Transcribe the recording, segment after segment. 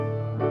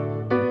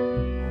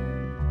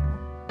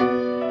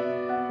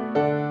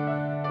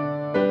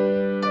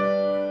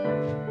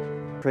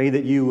Pray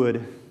that you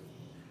would,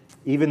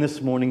 even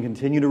this morning,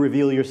 continue to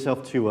reveal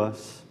yourself to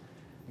us.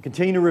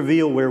 Continue to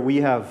reveal where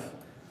we have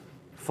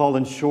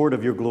fallen short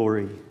of your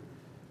glory,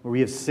 where we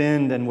have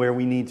sinned and where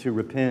we need to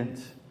repent.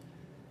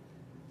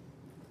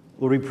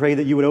 Lord, we pray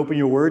that you would open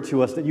your word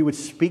to us, that you would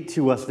speak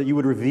to us, that you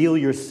would reveal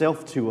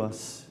yourself to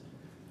us,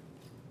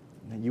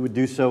 that you would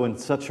do so in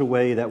such a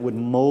way that would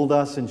mold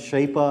us and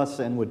shape us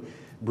and would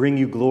bring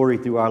you glory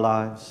through our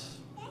lives.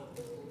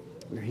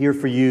 We're here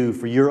for you,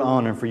 for your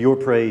honor, for your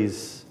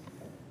praise.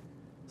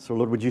 So,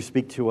 Lord, would you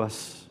speak to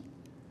us?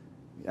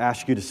 We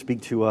ask you to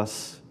speak to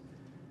us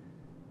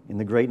in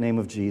the great name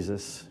of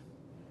Jesus.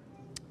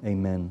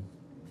 Amen.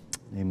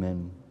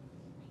 Amen.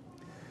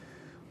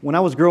 When I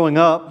was growing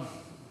up,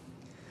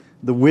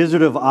 The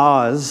Wizard of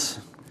Oz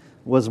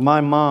was my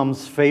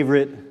mom's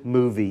favorite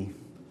movie.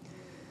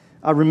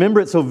 I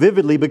remember it so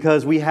vividly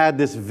because we had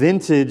this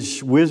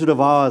vintage Wizard of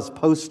Oz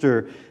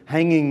poster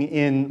hanging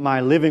in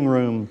my living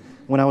room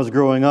when I was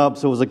growing up,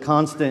 so it was a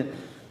constant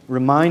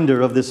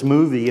reminder of this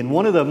movie. And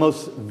one of the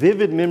most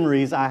vivid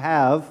memories I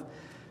have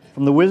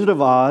from The Wizard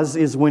of Oz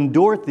is when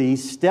Dorothy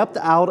stepped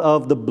out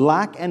of the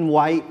black and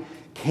white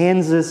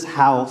Kansas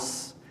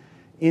house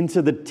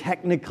into the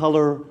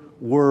Technicolor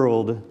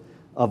world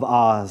of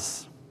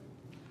Oz.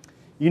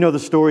 You know the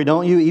story,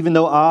 don't you? Even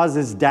though Oz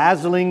is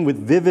dazzling with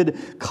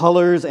vivid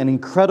colors and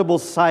incredible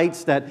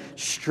sights that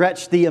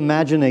stretch the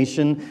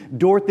imagination,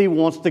 Dorothy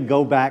wants to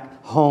go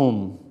back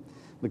home.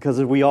 Because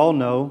as we all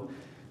know,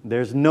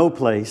 there's no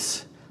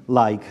place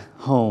like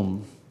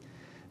home.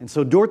 And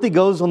so Dorothy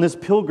goes on this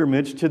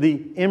pilgrimage to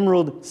the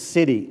Emerald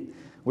City,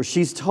 where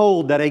she's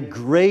told that a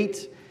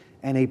great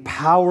and a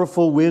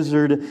powerful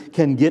wizard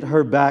can get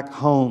her back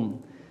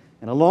home.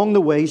 And along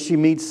the way, she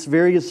meets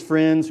various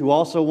friends who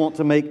also want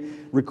to make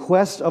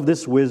requests of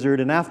this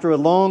wizard. And after a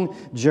long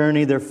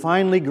journey, they're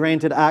finally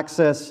granted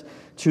access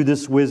to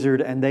this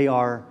wizard, and they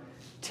are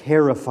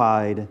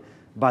terrified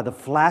by the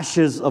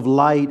flashes of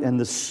light and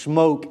the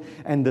smoke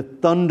and the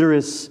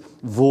thunderous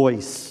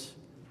voice.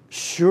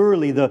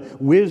 Surely the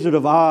Wizard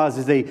of Oz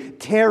is a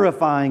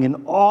terrifying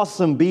and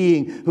awesome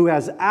being who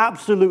has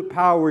absolute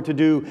power to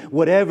do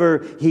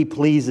whatever he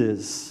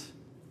pleases.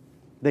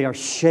 They are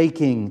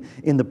shaking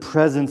in the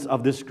presence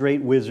of this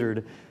great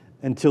wizard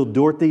until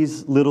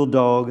Dorothy's little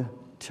dog,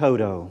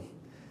 Toto,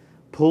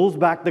 pulls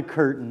back the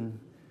curtain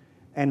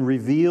and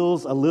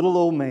reveals a little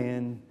old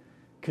man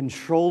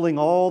controlling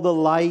all the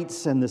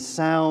lights and the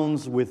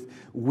sounds with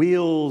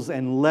wheels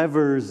and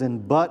levers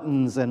and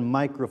buttons and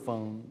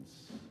microphones.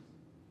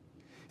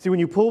 See, when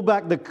you pull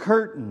back the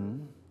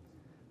curtain,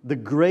 the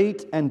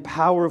great and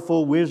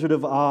powerful Wizard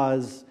of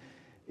Oz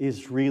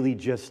is really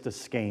just a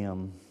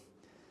scam.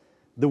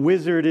 The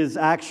wizard is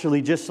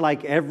actually just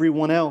like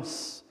everyone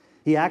else.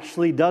 He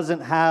actually doesn't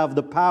have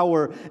the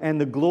power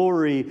and the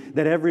glory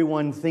that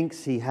everyone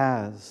thinks he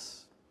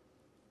has.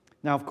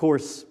 Now, of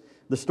course,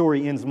 the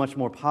story ends much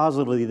more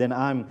positively than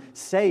I'm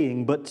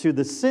saying, but to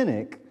the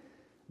cynic,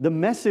 the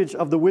message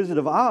of the Wizard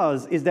of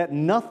Oz is that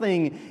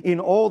nothing in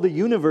all the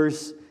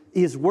universe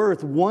is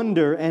worth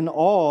wonder and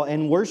awe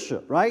and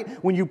worship, right?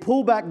 When you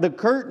pull back the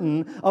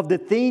curtain of the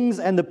things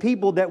and the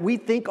people that we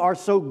think are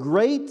so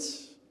great,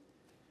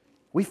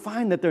 we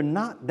find that they're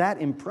not that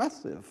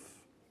impressive,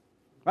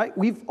 right?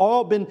 We've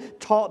all been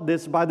taught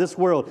this by this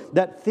world,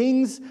 that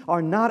things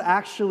are not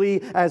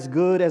actually as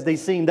good as they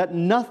seem, that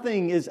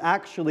nothing is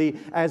actually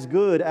as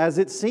good as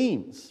it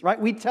seems, right?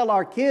 We tell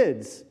our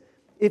kids,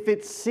 if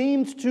it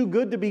seems too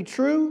good to be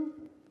true,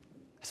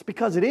 it's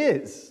because it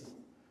is.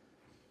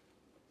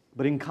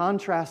 But in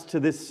contrast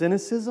to this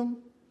cynicism,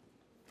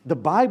 the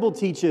Bible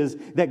teaches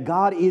that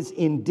God is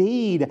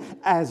indeed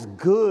as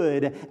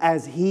good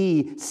as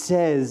He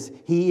says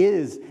He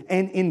is.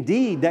 And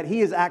indeed, that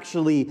He is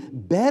actually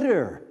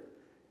better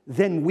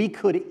than we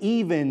could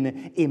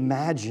even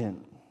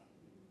imagine.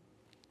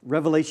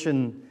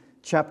 Revelation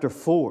chapter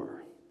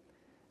 4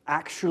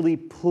 actually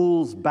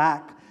pulls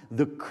back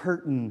the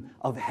curtain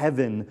of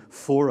heaven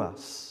for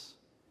us.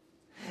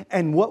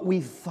 And what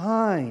we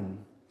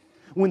find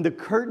when the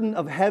curtain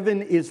of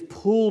heaven is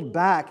pulled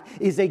back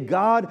is a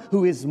God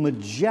who is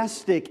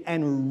majestic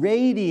and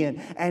radiant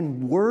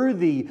and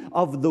worthy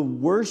of the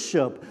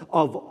worship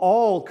of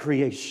all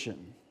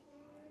creation.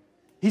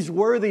 He's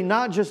worthy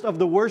not just of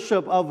the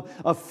worship of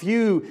a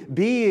few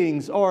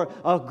beings or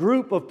a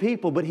group of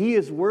people, but He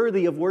is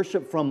worthy of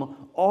worship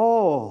from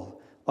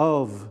all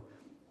of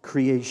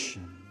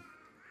creation.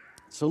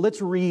 So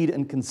let's read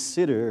and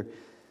consider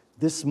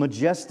this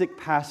majestic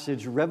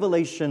passage,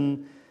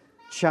 Revelation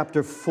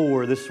chapter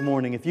 4 this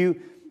morning. If you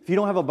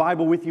don't have a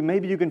Bible with you,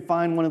 maybe you can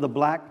find one of the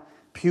black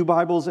pew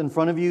Bibles in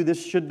front of you.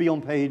 This should be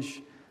on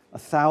page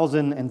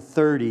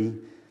 1030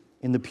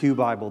 in the Pew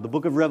Bible. The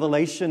book of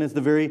Revelation is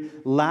the very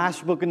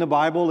last book in the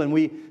Bible, and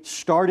we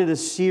started a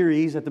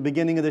series at the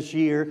beginning of this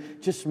year,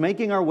 just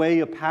making our way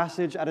a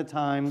passage at a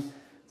time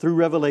through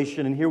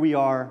Revelation. And here we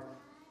are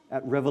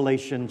at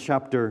Revelation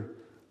chapter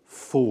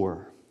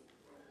 4.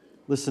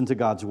 Listen to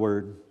God's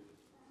word.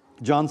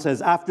 John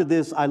says, "After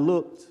this I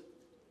looked,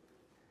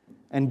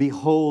 and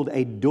behold,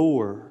 a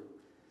door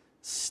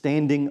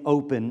standing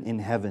open in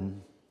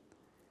heaven.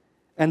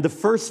 And the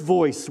first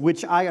voice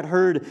which I had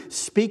heard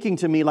speaking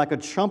to me like a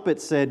trumpet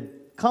said,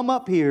 "Come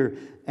up here,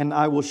 and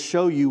I will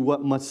show you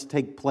what must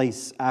take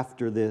place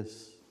after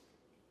this."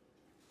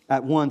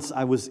 At once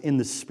I was in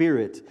the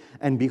Spirit,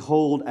 and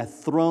behold, a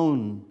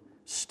throne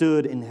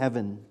stood in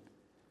heaven,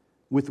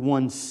 with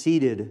one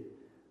seated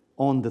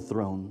on the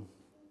throne.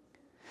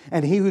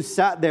 And he who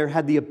sat there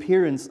had the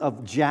appearance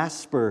of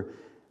jasper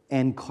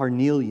and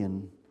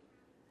carnelian.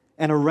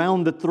 And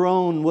around the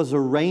throne was a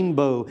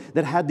rainbow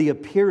that had the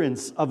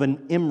appearance of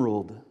an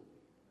emerald.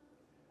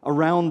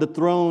 Around the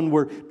throne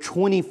were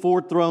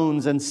 24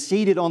 thrones, and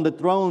seated on the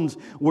thrones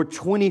were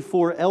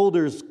 24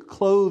 elders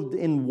clothed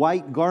in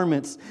white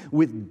garments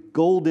with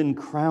golden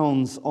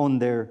crowns on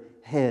their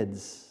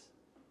heads.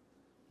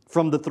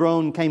 From the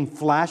throne came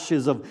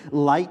flashes of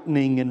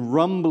lightning and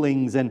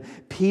rumblings and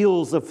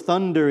peals of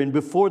thunder, and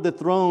before the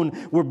throne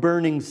were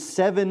burning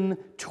 7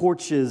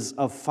 torches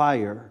of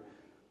fire,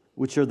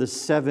 which are the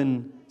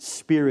 7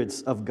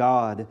 spirits of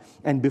God.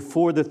 And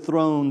before the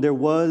throne there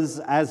was,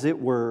 as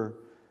it were,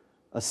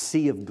 a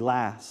sea of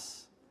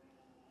glass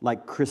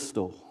like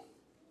crystal.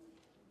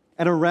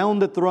 And around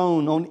the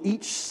throne, on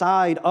each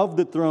side of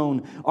the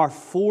throne, are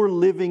 4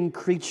 living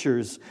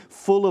creatures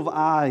full of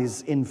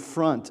eyes in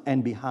front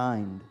and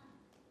behind.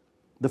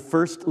 The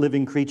first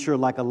living creature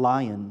like a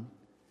lion,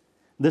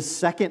 the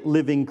second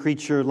living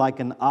creature like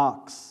an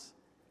ox,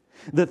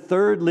 the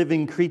third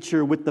living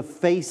creature with the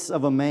face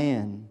of a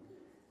man,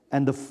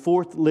 and the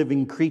fourth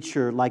living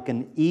creature like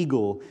an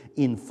eagle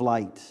in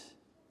flight.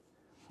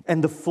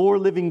 And the 4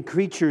 living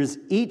creatures,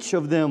 each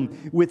of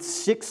them with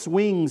 6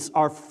 wings,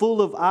 are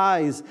full of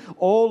eyes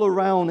all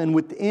around and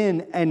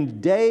within,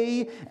 and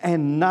day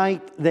and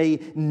night they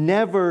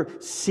never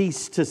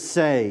cease to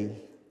say,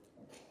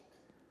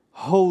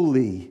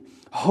 "Holy,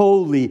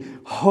 holy,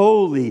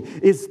 holy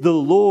is the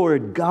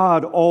Lord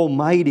God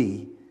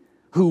Almighty,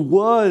 who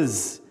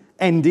was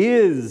and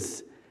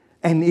is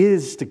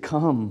to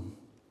come."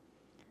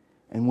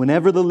 And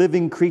whenever the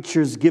living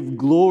creatures give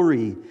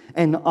glory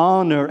and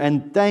honor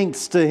and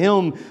thanks to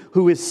Him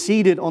who is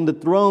seated on the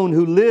throne,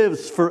 who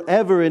lives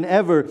forever and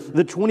ever,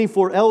 the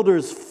 24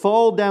 elders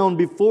fall down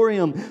before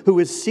Him who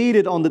is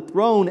seated on the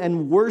throne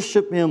and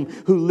worship Him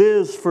who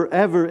lives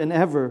forever and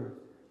ever.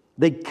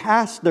 They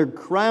cast their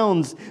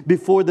crowns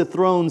before the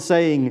throne,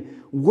 saying,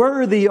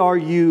 "Worthy are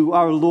you,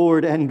 our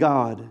Lord and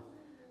God,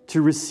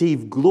 to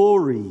receive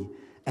glory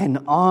and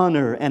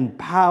honor and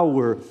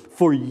power,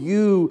 for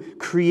you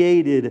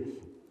created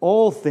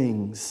all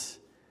things,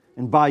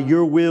 and by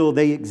your will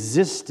they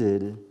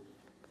existed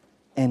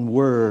and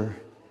were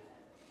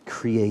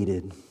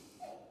created."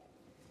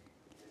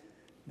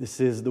 This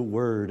is the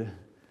Word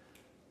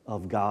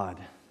of God.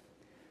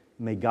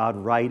 May God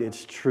write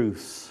its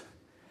truths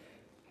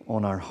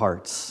on our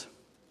hearts.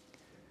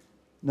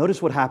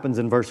 Notice what happens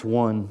in verse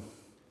 1.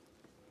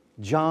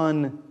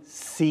 John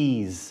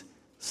sees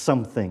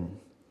something.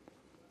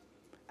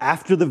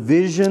 After the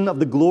vision of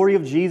the glory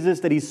of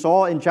Jesus that he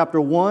saw in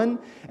chapter 1,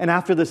 and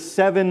after the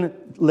 7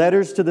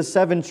 letters to the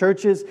 7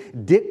 churches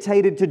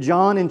dictated to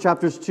John in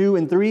chapters 2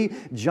 and 3,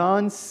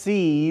 John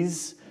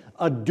sees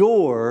a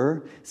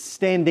door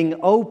standing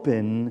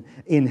open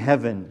in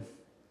heaven.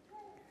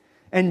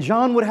 And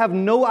John would have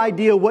no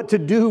idea what to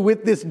do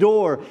with this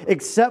door,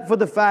 except for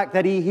the fact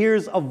that he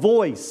hears a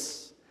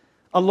voice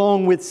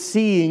along with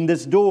seeing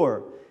this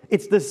door.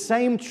 It's the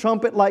same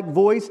trumpet-like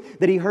voice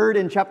that he heard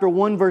in chapter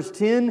 1, verse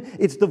 10.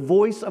 It's the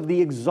voice of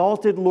the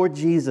exalted Lord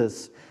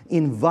Jesus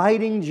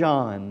inviting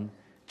John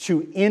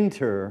to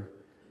enter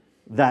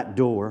that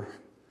door.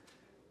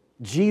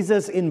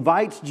 Jesus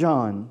invites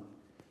John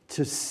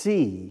to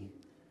see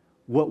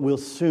what will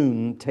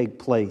soon take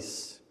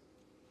place.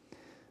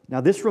 Now,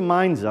 this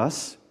reminds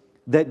us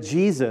that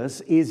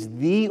Jesus is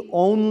the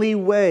only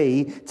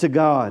way to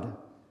God.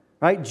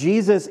 Right?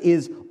 Jesus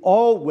is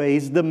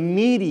always the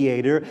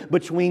mediator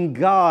between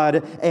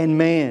God and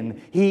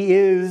man. He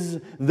is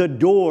the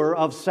door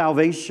of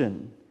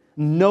salvation.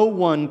 No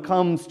one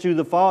comes to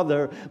the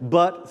Father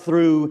but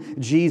through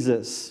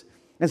Jesus.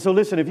 And so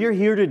listen, if you're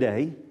here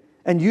today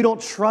and you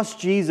don't trust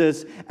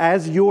Jesus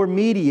as your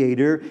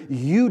mediator,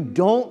 you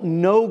don't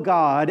know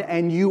God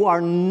and you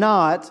are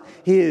not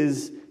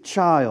His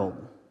child.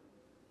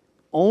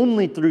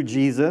 Only through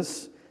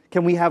Jesus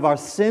can we have our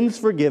sins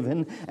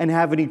forgiven and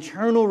have an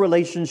eternal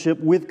relationship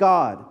with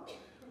God.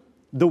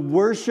 The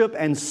worship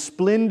and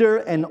splendor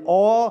and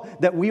awe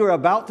that we are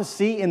about to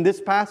see in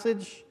this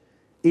passage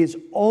is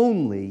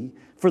only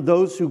for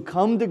those who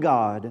come to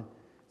God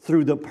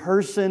through the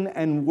person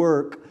and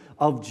work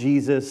of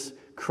Jesus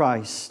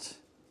Christ.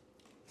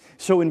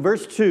 So in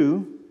verse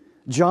 2,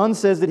 John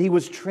says that he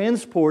was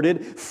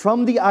transported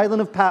from the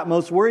island of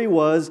Patmos where he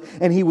was,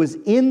 and he was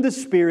in the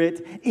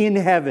Spirit in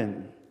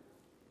heaven.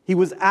 He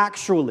was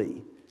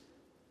actually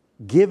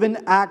given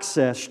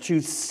access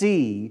to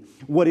see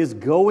what is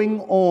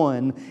going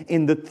on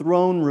in the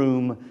throne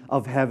room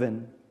of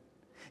heaven.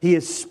 He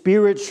is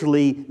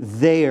spiritually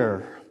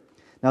there.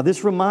 Now,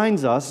 this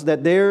reminds us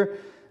that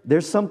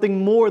there's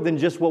something more than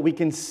just what we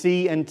can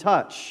see and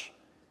touch.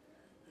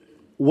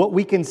 what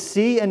we can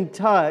see and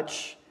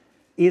touch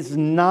is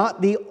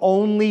not the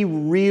only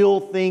real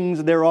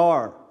things there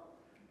are.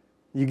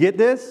 You get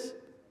this?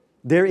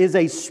 There is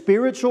a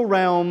spiritual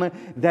realm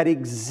that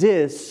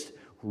exists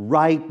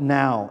right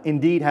now.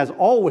 Indeed, has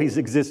always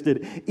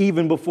existed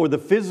even before the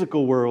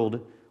physical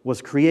world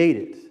was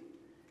created.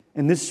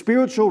 And this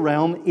spiritual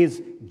realm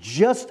is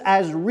just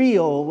as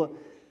real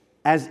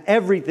as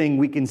everything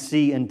we can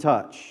see and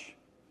touch.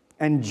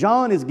 And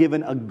John is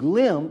given a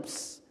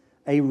glimpse,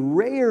 a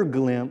rare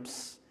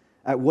glimpse,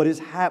 at what is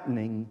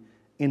happening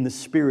in the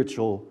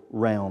spiritual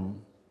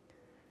realm.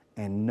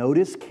 And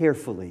notice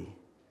carefully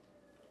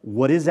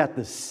what is at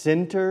the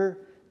center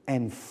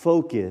and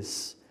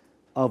focus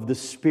of the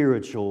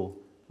spiritual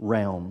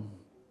realm.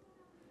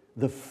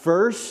 The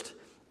first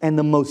and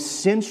the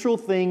most central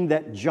thing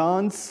that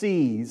John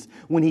sees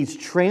when he's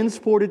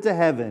transported to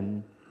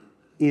heaven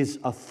is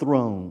a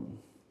throne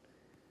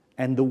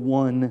and the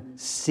one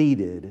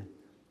seated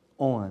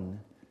on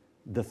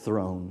the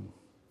throne.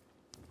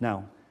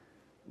 Now,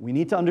 we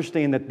need to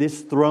understand that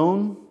this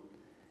throne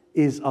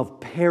is of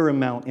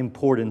paramount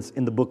importance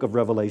in the book of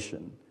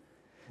Revelation.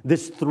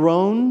 This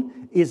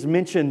throne is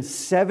mentioned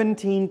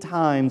 17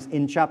 times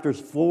in chapters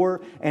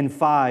 4 and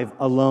 5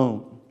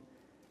 alone.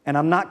 And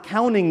I'm not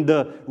counting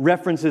the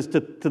references to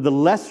the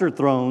lesser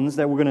thrones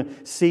that we're going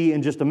to see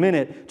in just a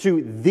minute,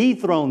 to the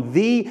throne,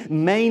 the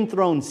main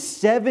throne,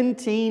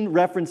 17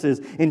 references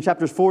in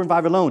chapters 4 and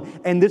 5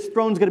 alone. And this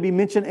throne is going to be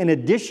mentioned an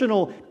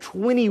additional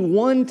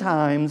 21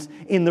 times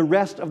in the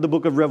rest of the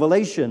book of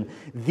Revelation.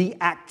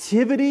 The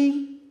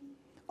activity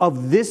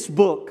of this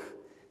book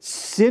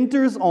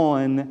centers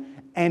on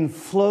and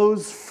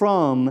flows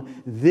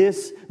from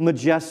this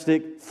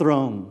majestic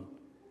throne.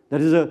 That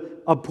is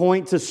a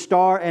point to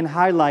star and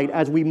highlight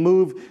as we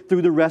move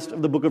through the rest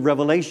of the book of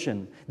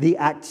Revelation. The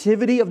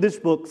activity of this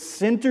book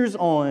centers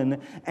on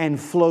and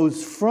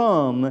flows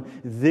from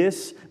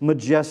this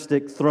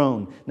majestic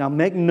throne. Now,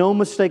 make no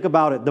mistake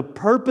about it. The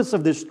purpose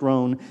of this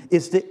throne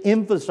is to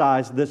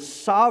emphasize the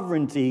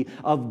sovereignty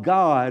of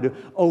God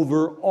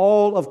over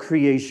all of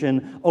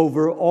creation,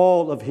 over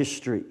all of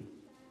history.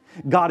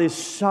 God is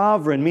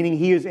sovereign, meaning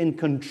He is in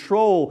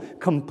control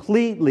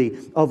completely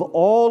of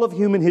all of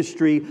human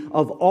history,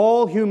 of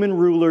all human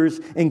rulers,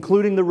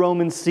 including the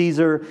Roman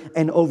Caesar,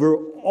 and over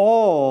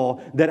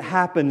all that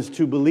happens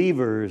to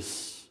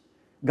believers.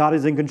 God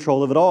is in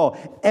control of it all.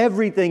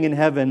 Everything in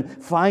heaven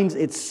finds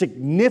its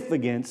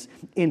significance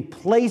in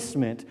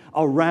placement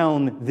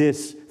around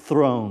this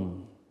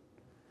throne.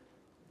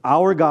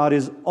 Our God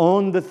is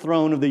on the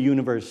throne of the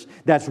universe.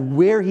 That's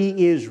where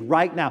He is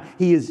right now.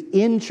 He is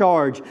in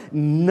charge.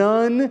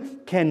 None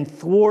can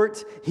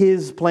thwart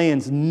His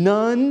plans.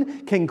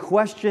 None can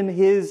question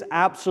His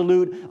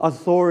absolute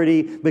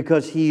authority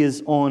because He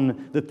is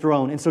on the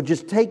throne. And so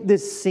just take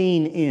this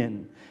scene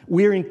in.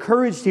 We're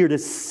encouraged here to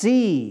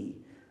see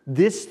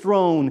this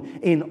throne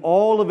in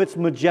all of its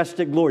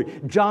majestic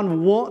glory.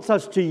 John wants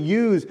us to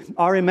use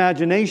our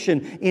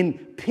imagination in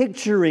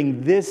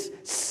picturing this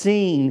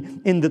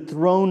scene in the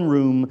throne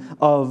room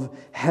of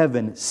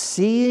heaven.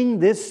 Seeing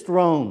this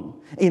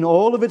throne in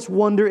all of its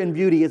wonder and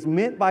beauty is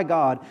meant by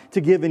God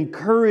to give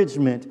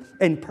encouragement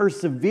and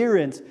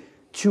perseverance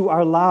to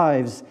our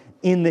lives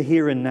in the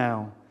here and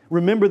now.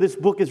 Remember, this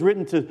book is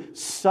written to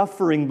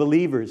suffering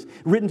believers,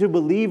 written to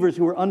believers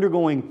who are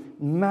undergoing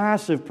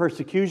massive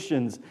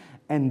persecutions.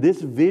 And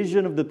this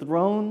vision of the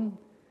throne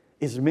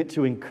is meant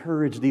to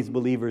encourage these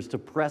believers to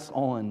press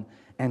on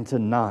and to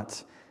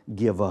not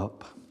give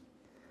up.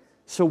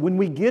 So when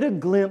we get a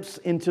glimpse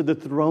into the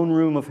throne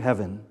room of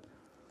heaven,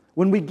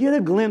 when we get a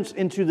glimpse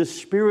into the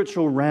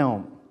spiritual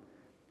realm,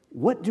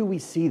 what do we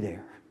see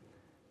there?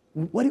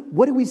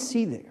 What do we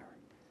see there?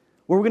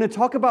 Well, we're going to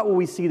talk about what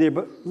we see there,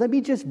 but let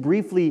me just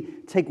briefly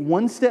take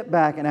one step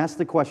back and ask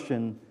the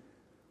question,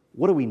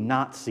 what do we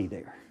not see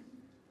there?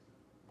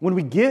 When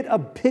we get a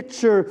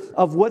picture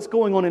of what's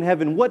going on in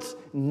heaven, what's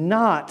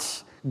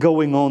not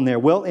going on there?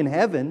 Well, in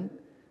heaven,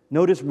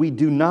 notice we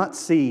do not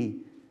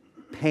see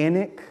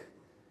panic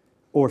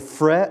or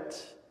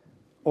fret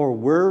or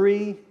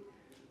worry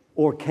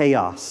or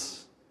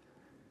chaos.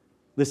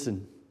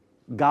 Listen,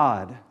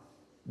 God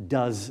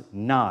does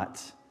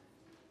not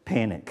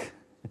panic.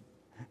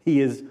 He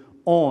is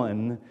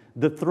on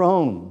the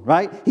throne,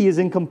 right? He is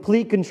in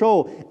complete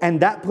control.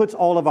 And that puts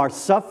all of our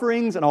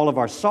sufferings and all of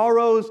our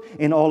sorrows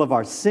and all of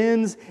our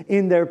sins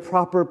in their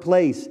proper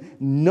place.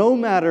 No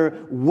matter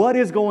what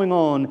is going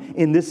on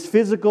in this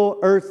physical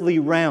earthly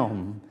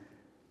realm,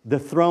 the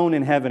throne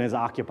in heaven is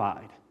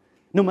occupied.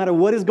 No matter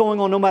what is going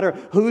on, no matter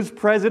who's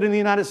president of the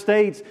United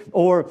States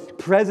or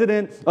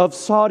president of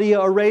Saudi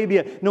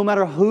Arabia, no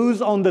matter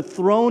who's on the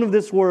throne of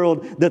this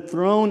world, the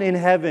throne in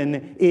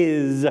heaven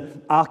is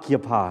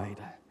occupied.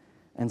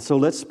 And so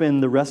let's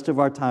spend the rest of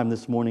our time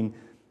this morning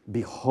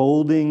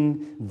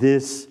beholding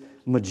this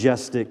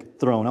majestic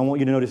throne. I want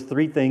you to notice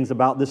three things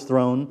about this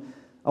throne.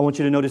 I want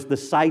you to notice the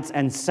sights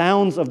and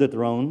sounds of the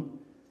throne,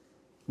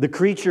 the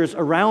creatures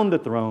around the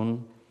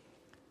throne,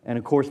 and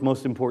of course,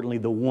 most importantly,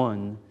 the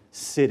one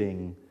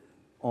sitting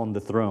on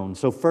the throne.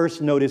 So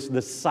first, notice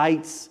the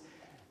sights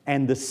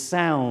and the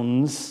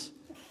sounds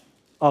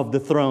of the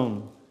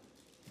throne.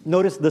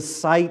 Notice the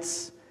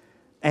sights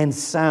and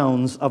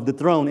sounds of the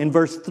throne. In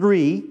verse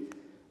 3,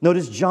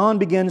 notice John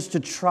begins to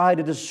try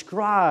to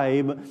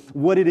describe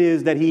what it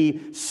is that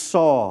he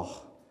saw.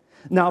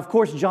 Now, of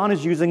course, John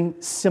is using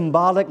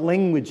symbolic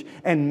language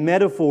and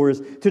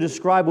metaphors to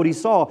describe what he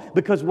saw,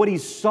 because what he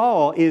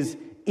saw is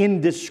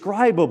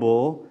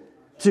indescribable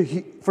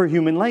for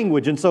human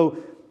language. And so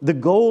the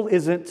goal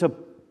isn't to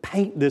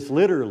paint this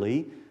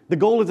literally. The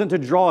goal isn't to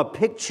draw a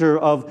picture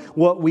of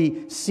what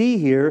we see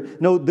here.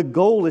 No, the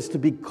goal is to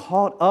be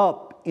caught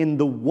up in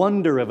the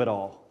wonder of it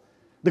all.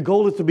 The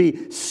goal is to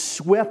be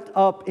swept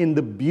up in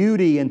the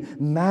beauty and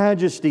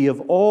majesty of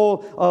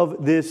all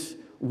of this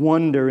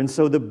wonder. And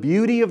so the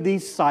beauty of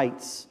these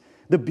sights,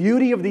 the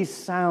beauty of these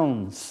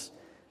sounds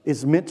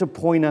is meant to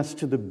point us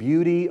to the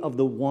beauty of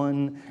the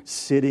one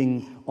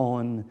sitting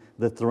on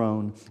the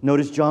throne.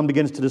 Notice John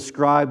begins to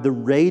describe the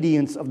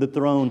radiance of the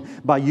throne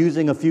by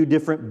using a few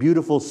different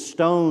beautiful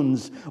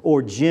stones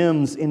or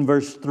gems in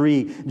verse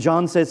 3.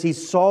 John says he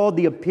saw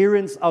the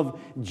appearance of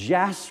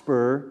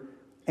jasper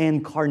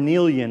and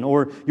carnelian,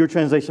 or your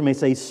translation may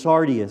say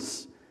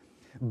sardius.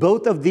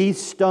 Both of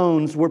these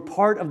stones were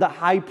part of the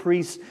high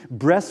priest's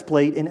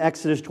breastplate in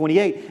Exodus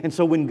 28. And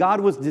so when God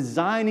was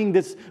designing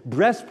this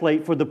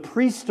breastplate for the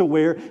priest to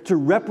wear to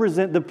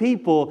represent the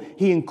people,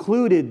 He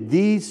included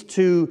these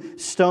two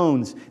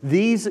stones.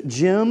 These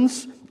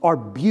gems are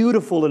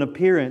beautiful in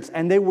appearance,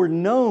 and they were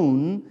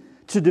known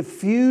to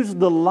diffuse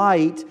the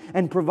light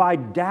and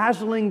provide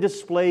dazzling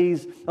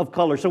displays of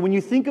color. So when you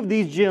think of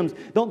these gems,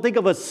 don't think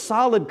of a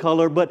solid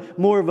color, but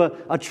more of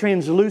a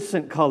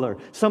translucent color,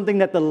 something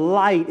that the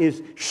light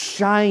is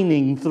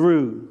shining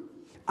through.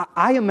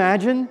 I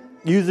imagine,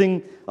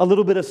 using a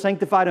little bit of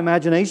sanctified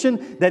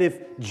imagination, that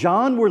if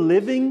John were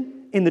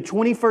living in the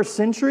 21st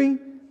century,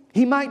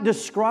 he might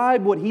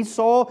describe what he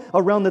saw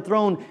around the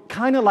throne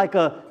kind of like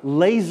a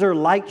laser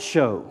light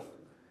show.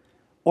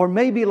 Or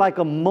maybe like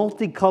a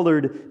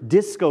multicolored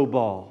disco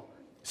ball,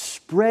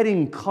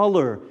 spreading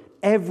color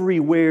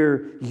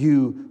everywhere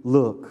you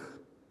look.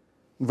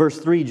 Verse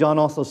 3, John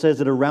also says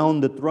that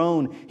around the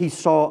throne he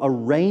saw a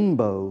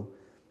rainbow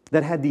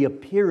that had the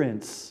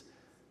appearance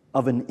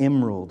of an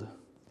emerald.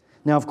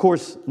 Now, of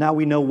course, now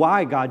we know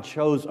why God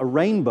chose a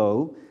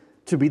rainbow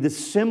to be the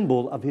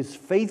symbol of His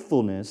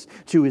faithfulness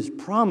to His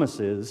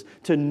promises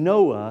to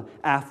Noah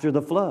after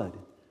the flood.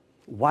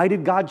 Why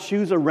did God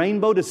choose a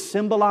rainbow to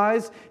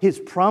symbolize His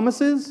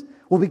promises?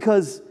 Well,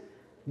 because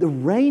the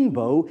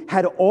rainbow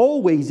had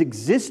always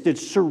existed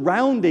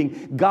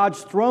surrounding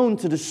God's throne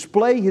to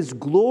display His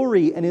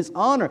glory and His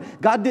honor.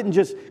 God didn't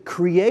just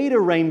create a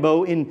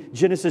rainbow in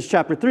Genesis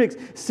chapter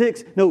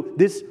 6. No,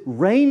 this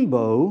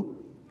rainbow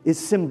is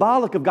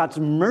symbolic of God's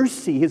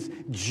mercy, His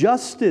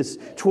justice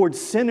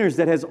towards sinners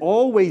that has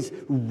always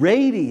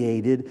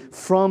radiated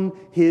from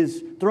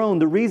His throne.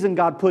 The reason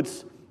God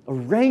puts a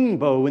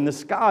rainbow in the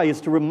sky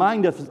is to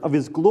remind us of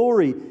His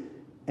glory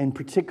and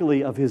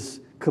particularly of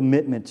His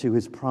commitment to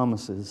His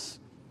promises.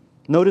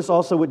 Notice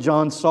also what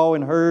John saw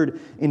and heard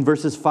in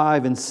verses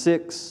 5 and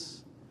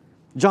 6.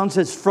 John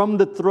says, "From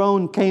the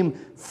throne came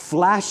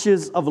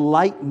flashes of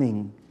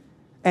lightning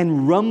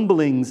and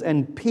rumblings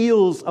and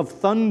peals of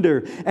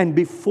thunder, and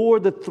before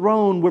the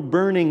throne were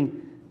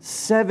burning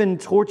 7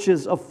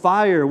 torches of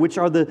fire, which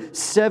are the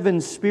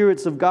 7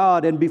 spirits of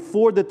God, and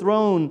before the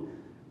throne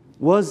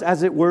was,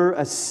 as it were,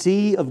 a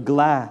sea of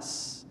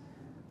glass,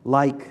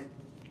 like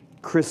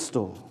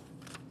crystal."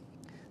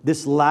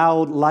 This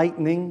loud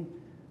lightning,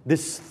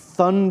 this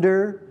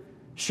thunder,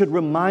 should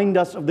remind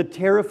us of the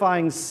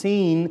terrifying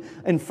scene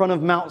in front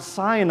of Mount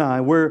Sinai,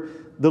 where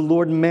the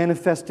Lord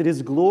manifested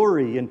His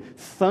glory and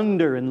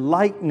thunder and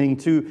lightning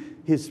to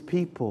His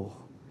people.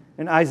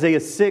 In Isaiah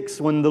 6,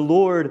 when the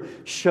Lord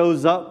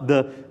shows up,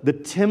 the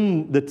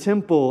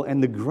temple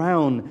and the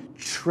ground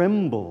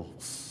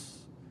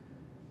trembles.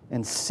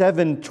 And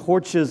 7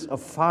 torches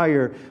of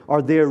fire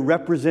are there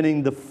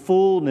representing the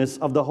fullness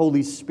of the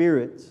Holy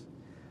Spirit.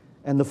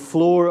 And the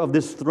floor of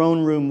this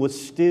throne room was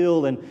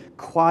still and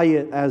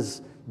quiet,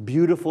 as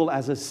beautiful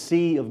as a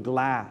sea of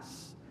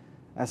glass,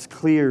 as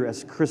clear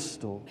as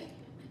crystal.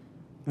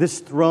 This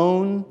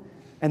throne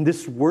and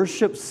this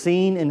worship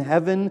scene in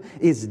heaven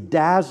is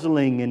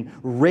dazzling and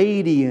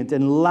radiant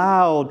and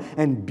loud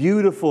and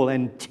beautiful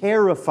and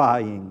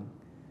terrifying.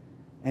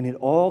 And it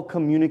all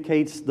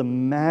communicates the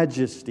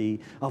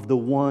majesty of the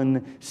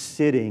one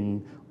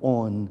sitting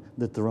on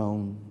the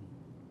throne.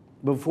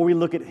 Before we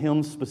look at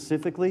Him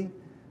specifically,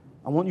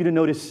 I want you to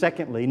notice,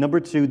 secondly, number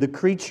 2, the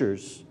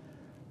creatures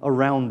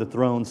around the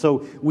throne.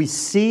 So we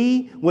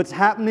see what's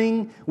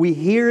happening, we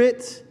hear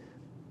it,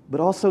 but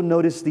also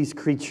notice these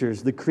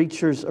creatures, the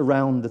creatures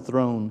around the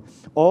throne.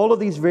 All of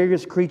these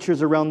various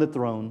creatures around the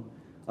throne,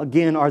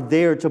 again, are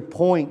there to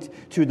point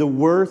to the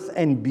worth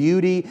and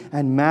beauty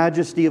and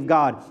majesty of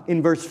God.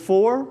 In verse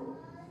 4,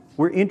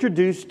 we're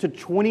introduced to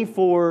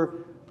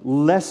 24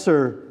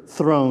 lesser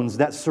thrones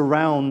that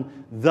surround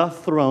the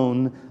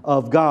throne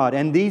of God.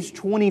 And these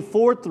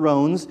 24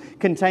 thrones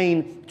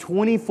contain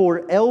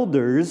 24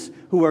 elders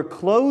who are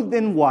clothed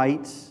in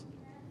white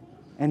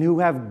and who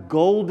have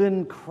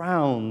golden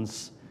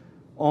crowns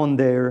on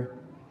their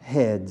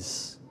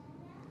heads.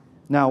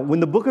 Now, when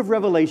the book of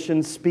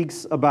Revelation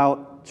speaks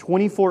about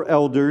 24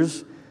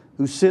 elders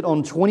who sit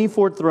on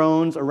 24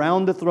 thrones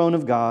around the throne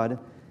of God,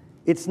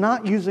 it's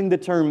not using the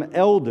term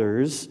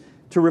elders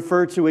to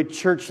refer to a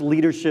church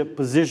leadership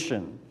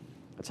position.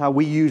 That's how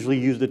we usually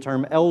use the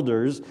term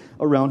elders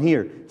around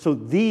here. So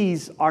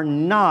these are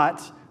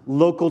not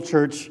local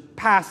church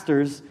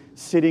pastors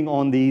sitting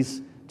on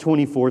these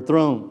 24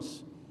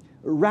 thrones.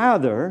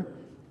 Rather,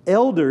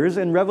 elders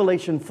in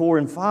Revelation 4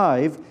 and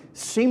 5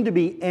 seem to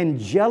be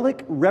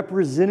angelic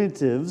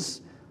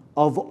representatives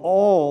of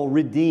all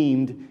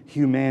redeemed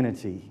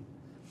humanity.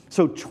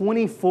 So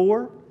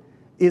 24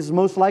 is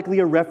most likely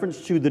a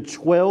reference to the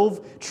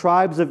 12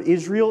 tribes of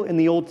Israel in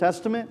the Old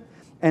Testament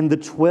and the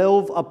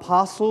 12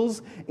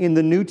 apostles in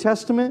the New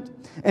Testament.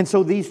 And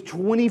so these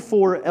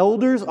 24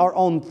 elders are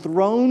on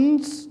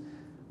thrones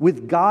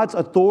with God's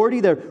authority.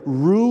 They're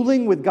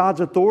ruling with God's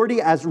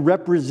authority as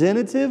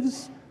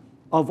representatives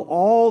of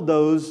all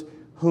those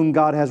whom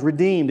God has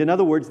redeemed. In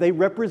other words, they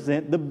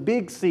represent the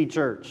Big C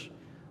church,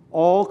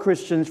 all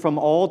Christians from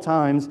all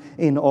times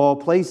in all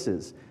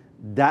places.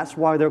 That's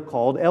why they're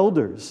called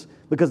elders,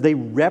 because they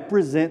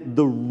represent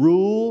the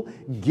rule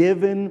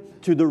given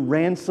to the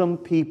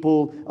ransomed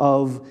people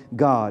of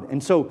God.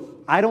 And so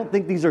I don't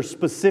think these are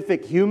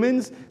specific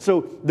humans.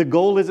 So the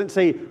goal isn't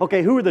say,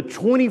 okay, who are the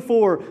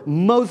 24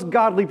 most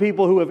godly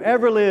people who have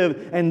ever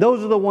lived, and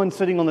those are the ones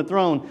sitting on the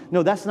throne.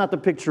 No, that's not the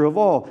picture of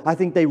all. I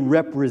think they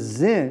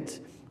represent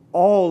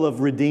all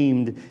of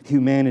redeemed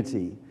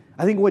humanity.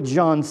 I think what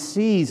John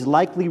sees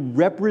likely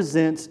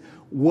represents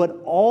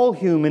what all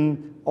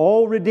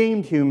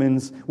redeemed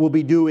humans will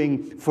be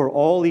doing for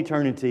all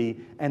eternity,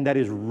 and that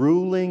is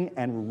ruling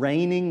and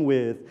reigning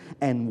with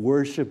and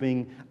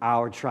worshiping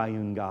our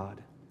triune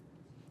God.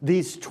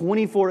 These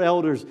 24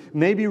 elders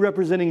may be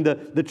representing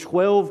the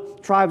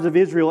 12 tribes of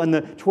Israel and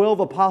the 12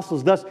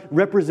 apostles, thus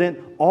represent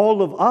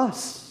all of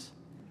us.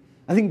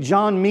 I think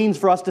John means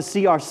for us to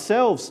see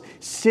ourselves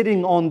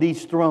sitting on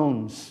these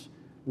thrones,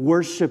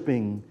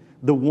 worshiping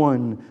the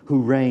one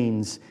who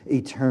reigns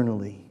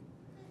eternally.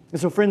 And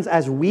so, friends,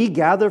 as we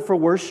gather for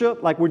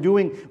worship, like we're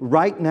doing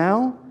right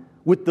now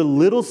with the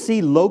Little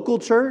C local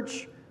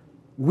church,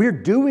 we're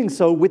doing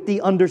so with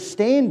the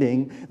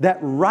understanding that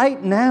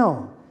right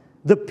now,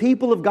 the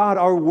people of God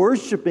are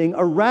worshiping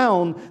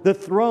around the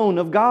throne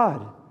of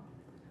God.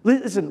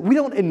 Listen, we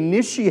don't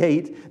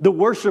initiate the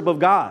worship of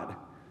God.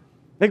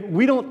 Like,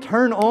 we don't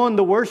turn on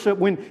the worship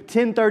when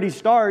 10:30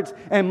 starts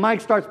and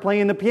Mike starts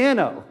playing the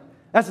piano.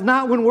 That's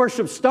not when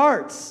worship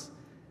starts.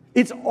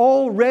 It's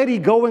already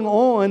going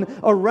on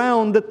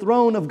around the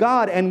throne of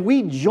God, and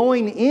we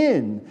join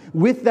in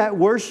with that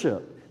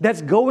worship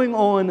that's going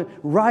on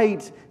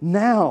right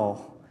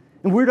now.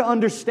 And we're to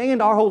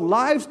understand our whole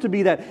lives to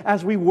be that.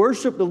 As we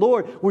worship the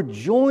Lord, we're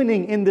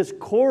joining in this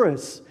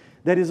chorus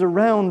that is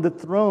around the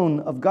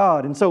throne of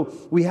God. And so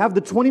we have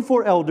the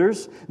 24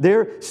 elders.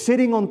 They're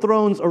sitting on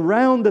thrones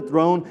around the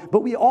throne.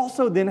 But we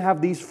also then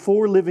have these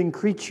 4 living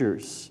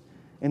creatures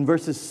in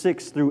verses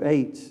 6 through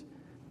 8.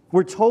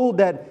 We're told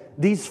that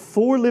these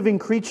 4 living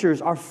creatures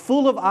are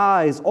full of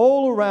eyes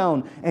all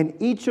around, and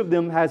each of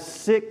them has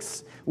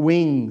 6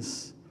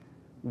 wings.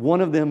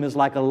 One of them is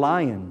like a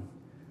lion.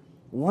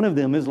 One of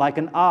them is like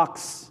an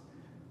ox.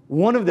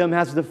 One of them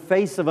has the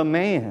face of a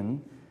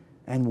man,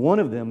 and one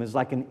of them is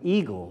like an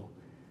eagle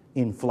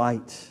in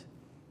flight.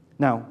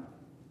 Now,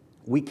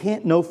 we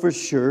can't know for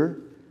sure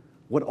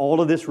what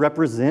all of this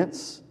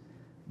represents,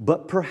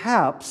 but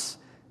perhaps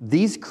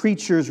these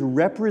creatures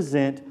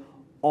represent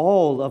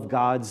all of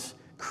God's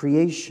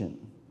creation.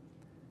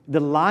 The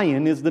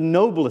lion is the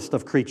noblest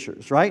of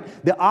creatures, right?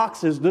 The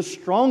ox is the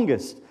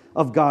strongest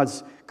of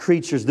God's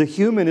creatures. The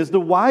human is the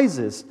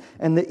wisest,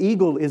 and the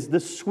eagle is the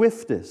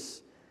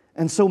swiftest.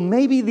 And so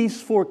maybe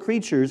these 4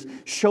 creatures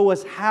show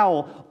us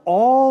how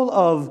all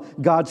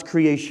of God's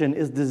creation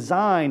is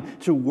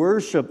designed to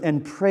worship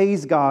and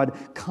praise God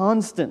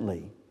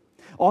constantly.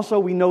 Also,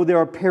 we know there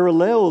are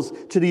parallels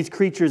to these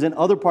creatures in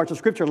other parts of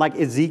Scripture, like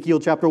Ezekiel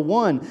chapter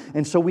 1.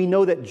 And so we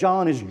know that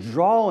John is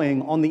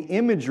drawing on the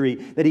imagery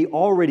that he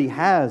already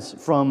has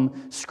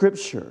from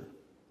Scripture.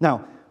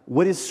 Now,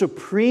 what is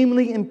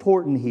supremely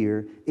important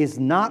here is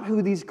not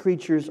who these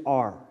creatures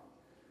are.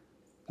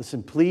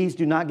 Listen, please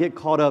do not get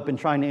caught up in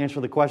trying to answer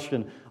the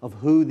question of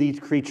who these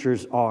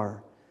creatures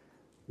are.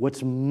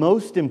 What's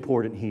most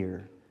important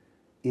here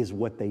is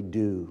what they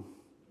do.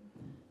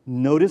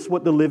 Notice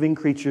what the living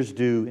creatures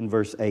do in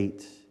verse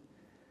 8.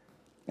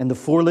 And the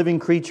 4 living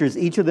creatures,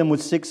 each of them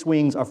with 6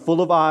 wings, are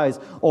full of eyes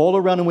all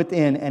around and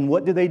within. And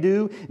what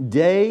do?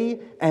 Day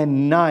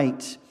and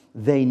night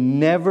they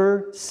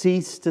never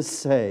cease to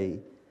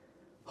say,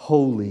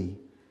 "Holy,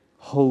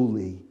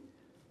 holy,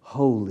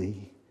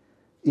 holy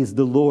is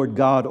the Lord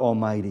God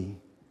Almighty,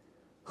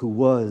 who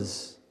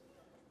was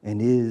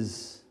and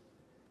is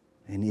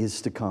and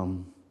is to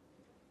come.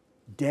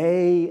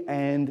 Day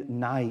and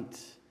night,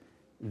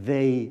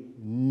 they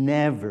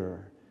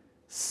never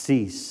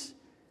cease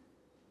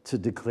to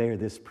declare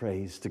this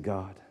praise to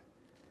God.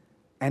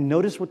 And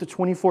notice what the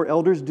 24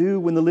 elders do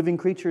when the living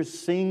creatures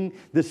sing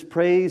this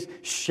praise,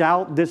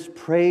 shout this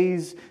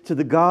praise to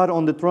the God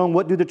on the throne.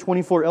 What do the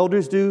 24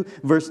 elders do?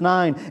 Verse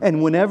 9,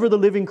 and whenever the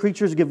living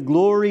creatures give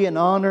glory and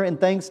honor and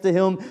thanks to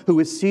Him who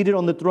is seated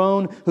on the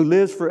throne, who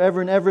lives forever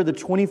and ever, the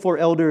 24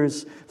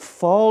 elders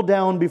fall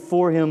down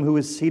before Him who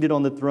is seated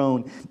on the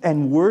throne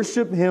and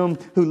worship Him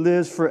who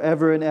lives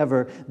forever and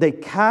ever. They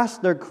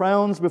cast their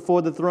crowns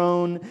before the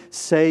throne,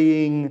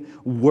 saying,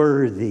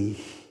 worthy,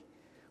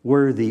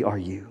 worthy are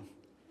you.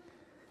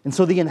 And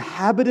so the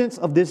inhabitants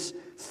of this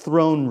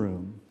throne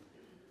room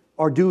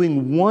are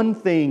doing one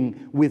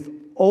thing with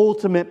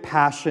ultimate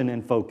passion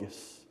and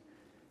focus.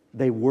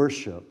 They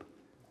worship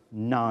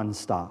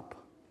nonstop.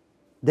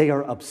 They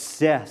are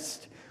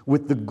obsessed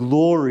with the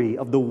glory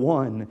of the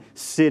one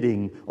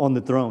sitting on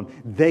the throne.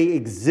 They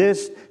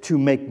exist to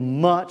make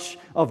much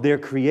of their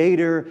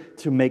Creator,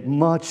 to make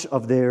much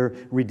of their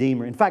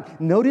Redeemer. In fact,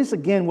 notice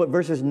again what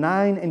verses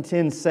 9 and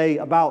 10 say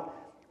about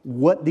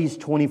what these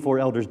 24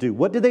 elders do.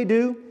 What do they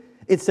do?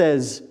 It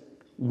says,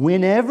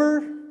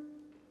 whenever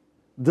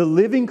the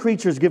living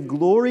creatures give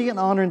glory and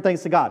honor and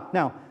thanks to God.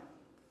 Now,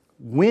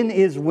 when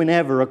is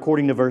whenever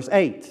according to verse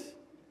 8?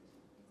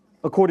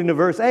 According to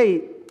verse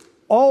 8,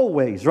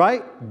 always,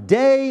 right?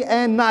 Day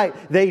and night.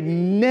 They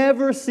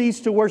never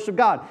cease to worship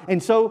God.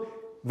 And so,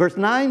 verse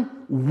 9,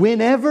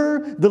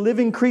 whenever the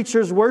living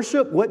creatures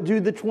worship, what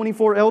do the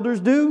 24 elders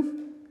do?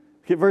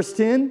 Look at verse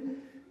 10.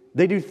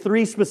 They do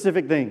three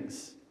specific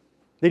things.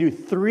 They do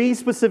three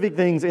specific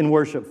things in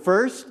worship.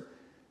 First,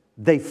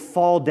 they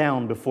fall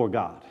down before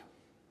God.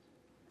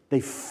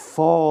 They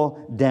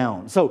fall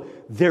down. So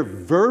their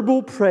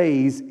verbal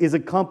praise is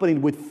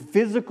accompanied with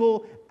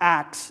physical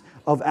acts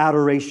of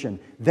adoration.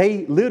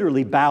 They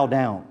literally bow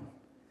down.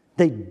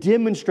 They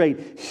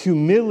demonstrate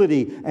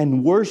humility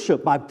and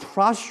worship by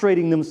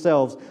prostrating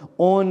themselves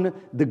on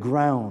the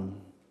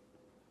ground.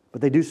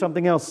 But they do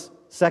something else.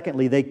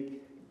 Secondly, they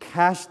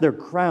cast their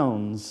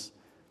crowns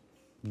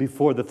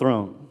before the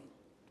throne.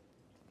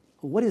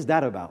 What is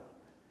that about?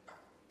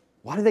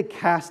 Why do they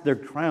cast their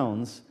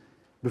crowns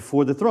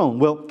before the throne?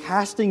 Well,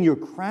 casting your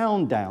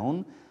crown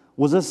down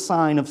was a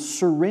sign of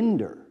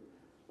surrender.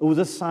 It was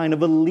a sign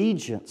of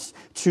allegiance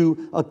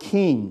to a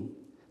king.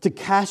 To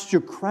cast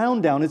your crown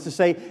down is to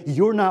say,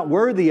 you're not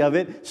worthy of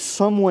it,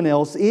 someone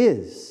else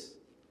is.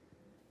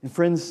 And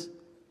friends,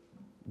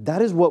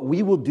 that is what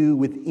we will do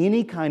with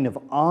any kind of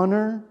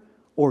honor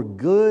or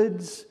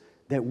goods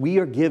that we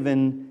are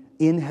given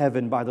in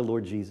heaven by the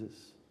Lord Jesus.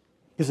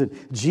 Listen,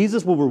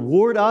 Jesus will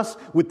reward us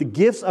with the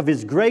gifts of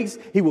His grace.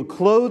 He will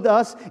clothe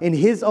us in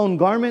His own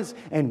garments,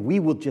 and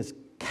we will just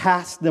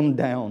cast them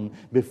down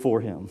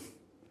before Him.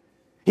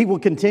 He will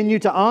continue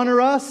to honor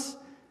us,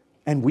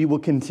 and we will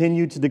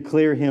continue to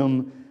declare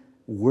Him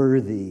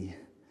worthy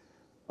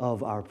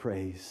of our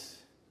praise.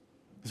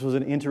 This was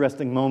an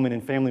interesting moment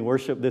in family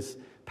worship this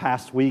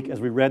past week as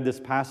we read this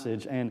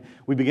passage, and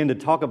we began to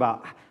talk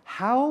about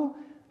how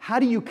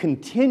do you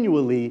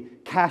continually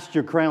cast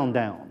your crown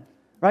down?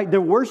 Right?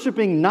 They're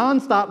worshiping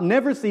nonstop,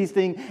 never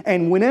ceasing,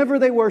 and whenever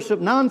they worship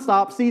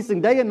nonstop,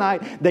 ceasing day and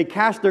night, they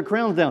cast their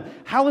crowns down.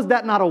 How is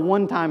that not a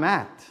one-time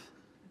act?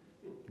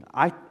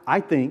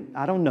 I think,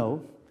 I don't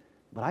know,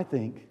 but I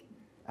think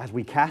as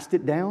we cast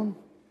it down,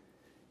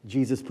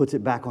 Jesus puts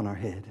it back on our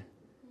head.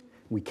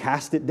 We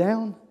cast it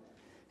down,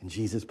 and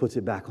Jesus puts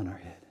it back on our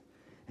head.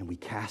 And we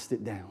cast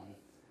it down,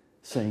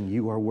 saying,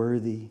 you are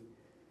worthy.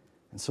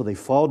 And so they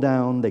fall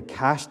down, they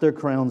cast their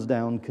crowns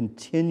down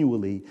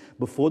continually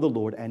before the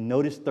Lord. And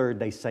notice third,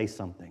 they say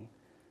something.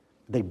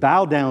 They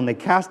bow down, they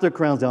cast their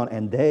crowns down,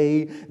 and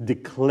they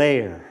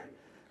declare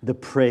the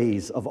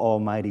praise of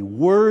Almighty.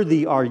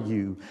 Worthy are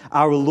you,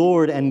 our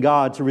Lord and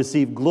God, to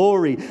receive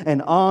glory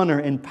and honor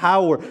and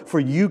power, for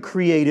you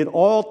created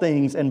all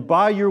things, and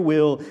by your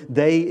will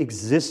they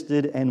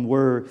existed and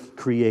were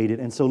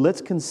created. And so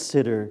let's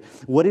consider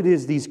what it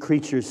is these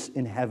creatures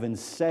in heaven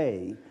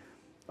say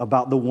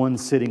about the one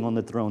sitting on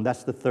the throne.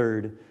 That's the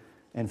third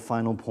and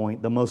final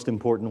point, the most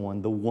important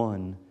one, the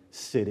one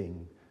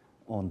sitting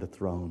on the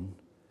throne.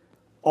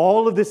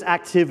 All of this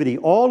activity,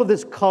 all of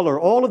this color,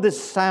 all of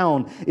this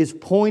sound is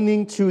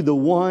pointing to the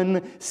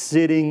one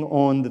sitting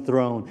on the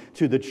throne,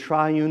 to the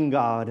triune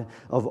God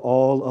of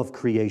all of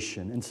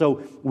creation. And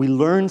so we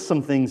learn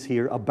some things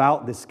here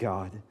about this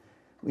God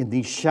in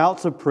these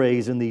shouts of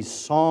praise and these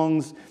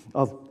songs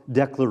of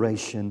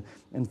declaration.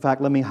 In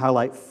fact, let me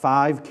highlight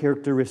 5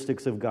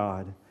 characteristics of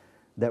God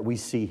that we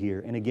see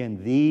here. And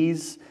again,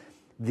 these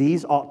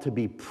ought to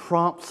be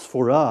prompts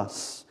for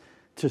us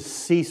to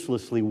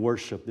ceaselessly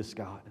worship this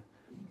God.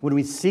 When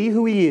we see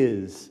who He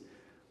is,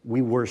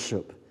 we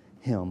worship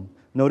Him.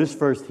 Notice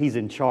first, He's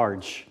in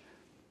charge.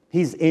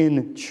 He's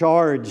in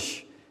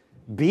charge.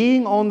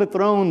 Being on the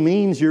throne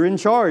means you're in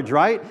charge,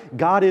 right?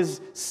 God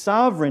is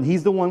sovereign.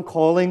 He's the one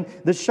calling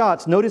the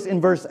shots. Notice in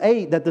verse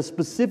 8 that the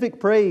specific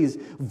praise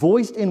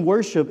voiced in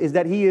worship is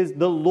that He is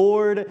the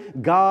Lord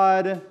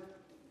God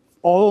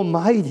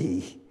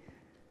Almighty.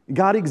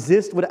 God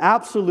exists with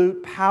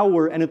absolute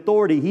power and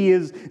authority. He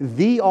is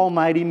the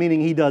Almighty,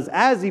 meaning He does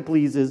as He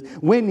pleases,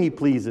 when He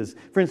pleases.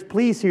 Friends,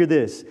 please hear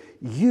this.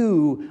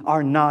 You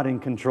are not in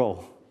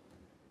control.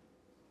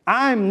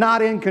 I'm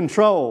not in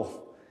control.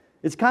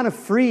 It's kind of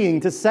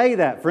freeing to say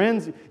that,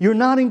 friends. You're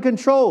not in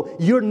control.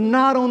 You're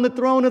not on the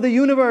throne of the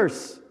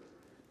universe.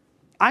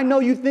 I know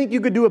you think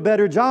you could do a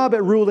better job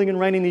at ruling and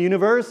reigning the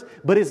universe,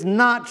 but it's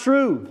not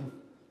true.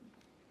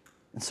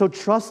 And so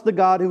trust the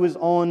God who is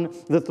on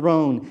the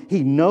throne.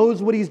 He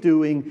knows what He's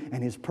doing,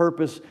 and His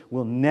purpose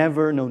will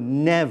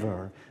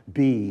never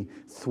be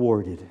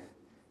thwarted.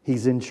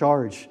 He's in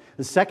charge.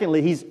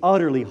 Secondly, He's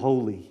utterly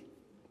holy.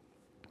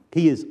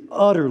 He is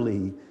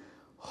utterly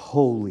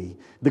holy.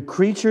 The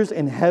creatures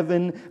in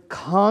heaven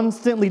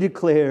constantly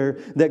declare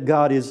that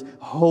God is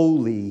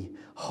holy,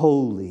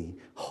 holy,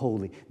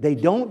 holy. They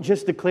don't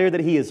just declare that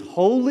He is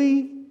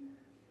holy.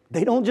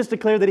 They don't just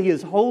declare that He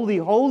is holy,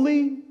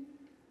 holy.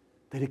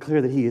 They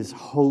declare that He is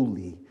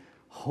holy,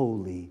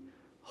 holy,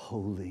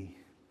 holy.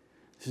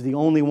 This is the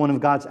only one of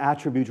God's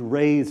attributes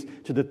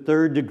raised to the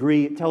third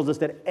degree. It tells us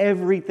that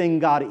everything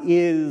God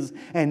is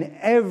and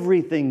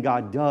everything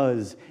God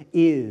does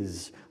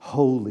is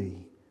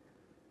holy.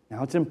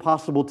 Now, it's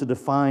impossible to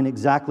define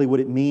exactly what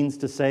it means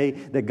to say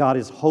that God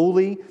is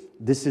holy.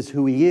 This is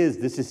who He is.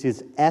 This is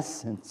His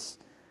essence.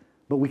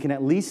 But we can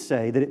at least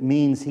say that it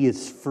means He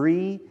is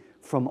free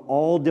from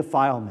all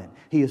defilement.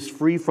 He is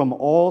free from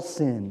all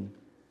sin.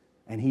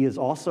 And He is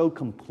also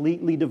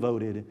completely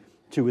devoted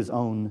to His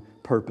own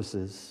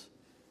purposes.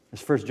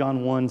 As 1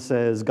 John 1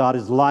 says, God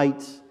is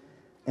light,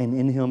 and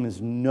in Him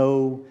is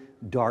no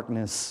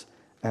darkness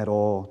at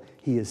all.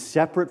 He is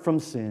separate from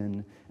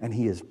sin, and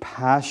He is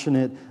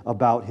passionate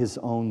about His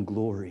own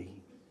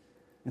glory.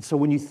 And so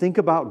when you think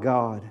about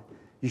God,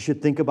 you should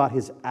think about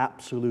His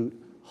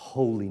absolute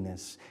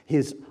holiness,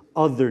 His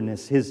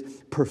otherness,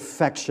 His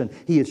perfection.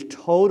 He is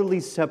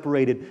totally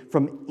separated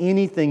from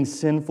anything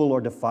sinful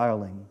or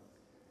defiling.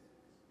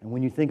 And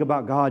when you think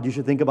about God, you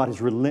should think about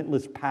His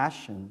relentless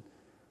passion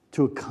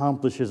to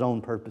accomplish His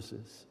own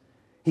purposes.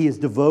 He is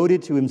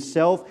devoted to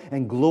Himself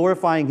and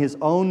glorifying His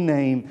own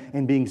name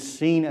and being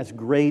seen as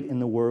great in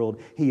the world.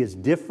 He is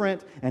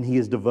different and He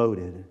is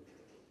devoted.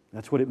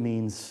 That's what it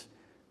means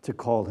to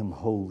call Him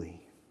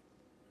holy.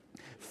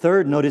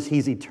 Third, notice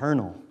He's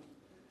eternal.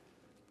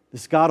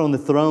 This God on the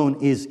throne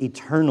is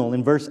eternal.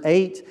 In verse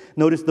 8,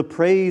 notice the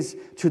praise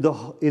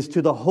is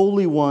to the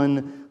Holy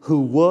One who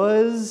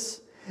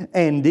was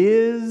and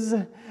is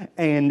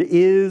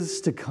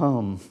to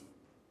come.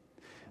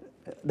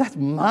 That's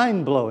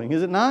mind-blowing,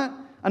 is it not?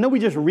 I know we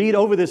just read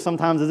over this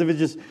sometimes as if it's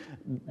just,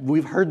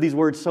 we've heard these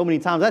words so many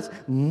times. That's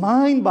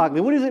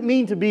mind-boggling. What does it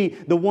mean to be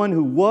the one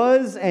who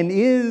was and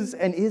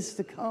is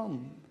to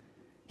come?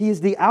 He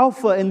is the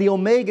Alpha and the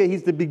Omega.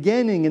 He's the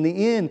beginning and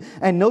the end.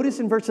 And notice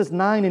in verses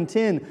 9 and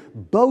 10,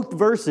 both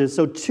verses,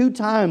 so 2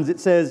 times it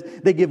says,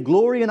 they give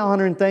glory and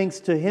honor and thanks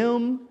to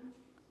Him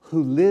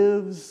who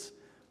lives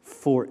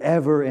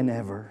forever and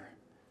ever.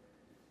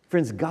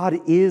 Friends, God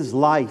is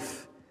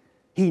life.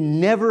 He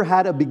never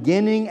had a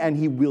beginning and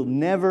He will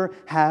never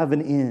have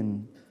an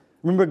end.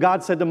 Remember,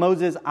 God said to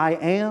Moses, I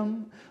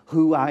am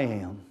who I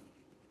am.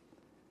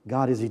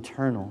 God is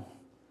eternal.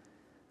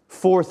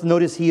 Fourth,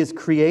 notice He is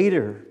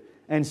creator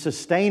and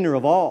sustainer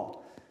of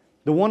all.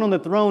 The one on the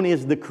throne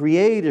is the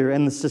creator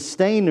and the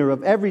sustainer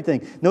of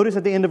everything. Notice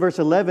at the end of verse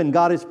 11,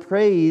 God is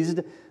praised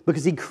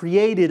because He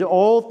created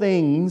all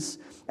things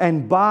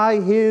and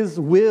by His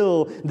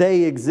will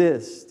they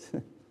exist.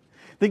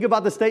 Think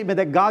about the statement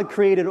that God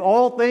created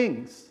all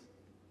things.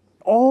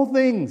 All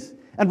things.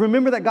 And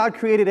remember that God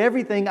created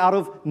everything out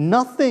of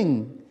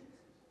nothing.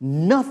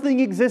 Nothing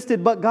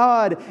existed but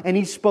God. And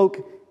He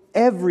spoke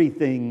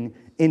everything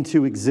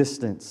into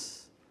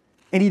existence.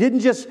 And He didn't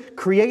just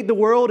create the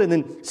world and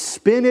then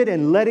spin it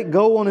and let it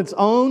go on its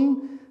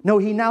own. No,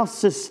 He now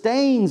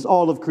sustains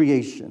all of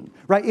creation,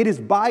 right? It is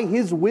by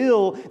His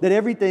will that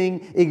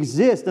everything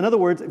exists. In other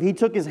words, if He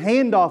took His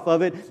hand off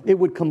of it, it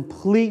would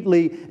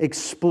completely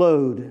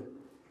explode.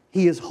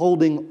 He is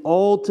holding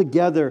all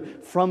together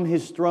from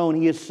His throne.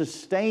 He is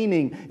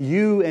sustaining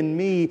you and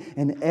me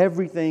and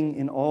everything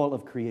in all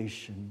of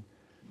creation.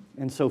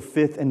 And so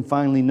fifth and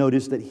finally,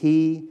 notice that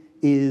He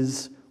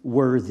is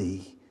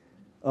worthy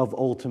of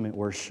ultimate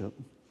worship.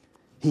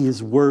 He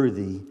is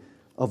worthy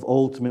of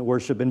ultimate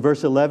worship. In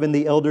verse 11,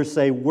 the elders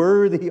say,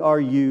 worthy are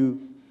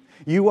you.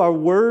 You are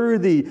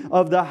worthy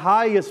of the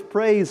highest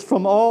praise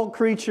from all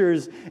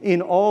creatures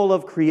in all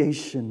of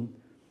creation.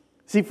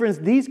 See, friends,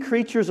 these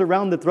creatures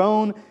around the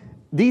throne,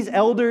 these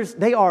elders,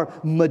 they are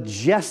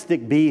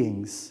majestic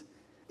beings.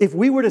 If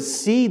we were to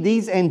see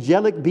these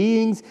angelic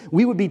beings,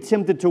 we would be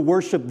tempted to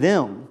worship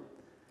them.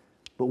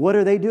 But what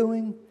are they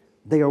doing?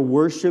 They are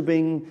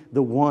worshiping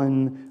the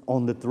one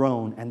on the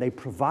throne, and they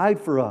provide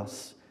for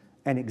us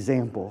an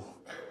example.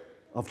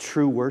 of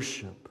true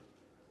worship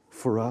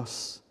for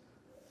us.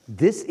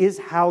 This is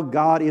how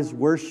God is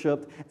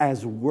worshiped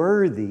as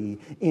worthy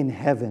in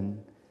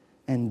heaven.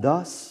 And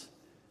thus,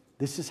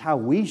 this is how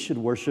we should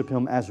worship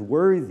Him as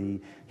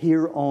worthy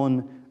here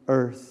on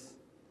earth.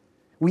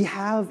 We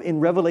have in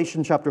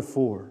Revelation chapter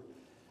 4,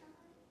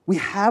 we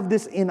have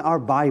this in our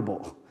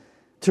Bible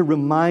to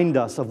remind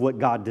us of what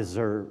God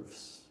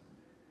deserves.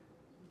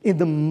 In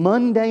the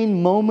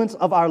mundane moments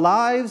of our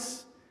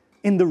lives,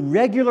 in the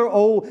regular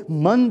old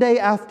Monday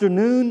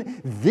afternoon,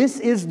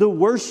 this is the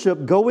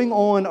worship going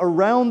on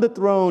around the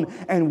throne,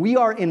 and we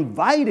are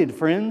invited,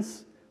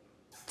 friends,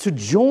 to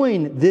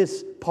join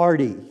this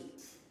party.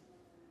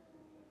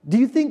 Do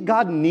you think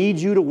God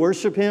needs you to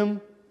worship Him?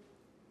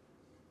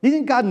 Do you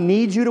think God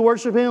needs you to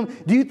worship Him?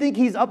 Do you think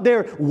He's up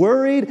there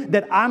worried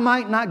that I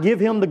might not give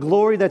Him the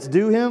glory that's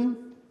due Him?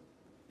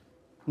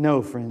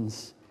 No,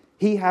 friends.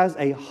 He has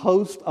a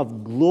host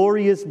of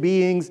glorious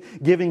beings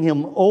giving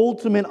Him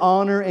ultimate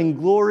honor and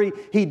glory.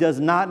 He does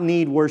not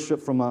need worship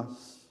from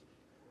us.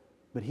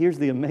 But here's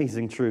the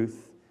amazing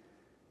truth.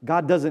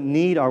 God doesn't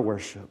need our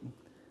worship,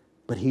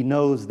 but He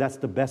knows that's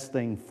the best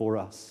thing for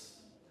us.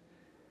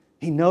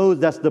 He knows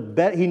that's the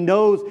best. He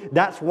knows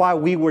that's why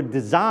we were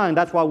designed,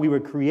 that's why we were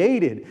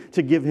created,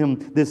 to give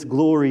Him this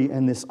glory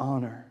and this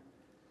honor.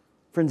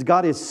 Friends,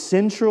 God is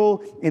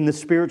central in the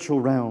spiritual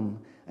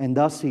realm, and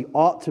thus He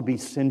ought to be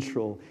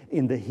central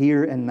in the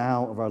here and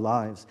now of our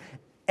lives.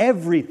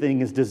 Everything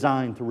is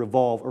designed to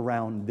revolve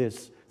around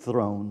this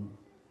throne,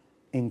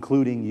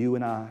 including you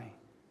and I,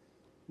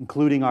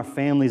 including our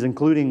families,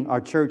 including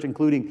our church,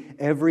 including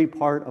every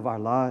part of our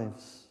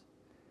lives.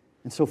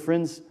 And so,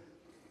 friends,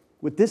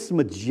 with this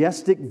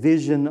majestic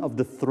vision of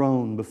the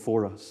throne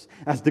before us,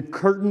 as the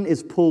curtain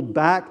is pulled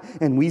back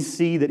and we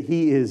see that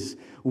He is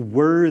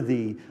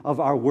worthy of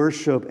our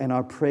worship and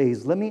our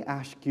praise, let me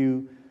ask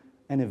you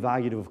an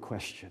evaluative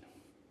question.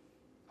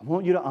 I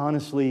want you to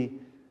honestly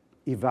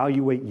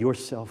evaluate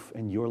yourself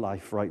and your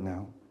life right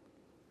now.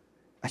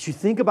 As you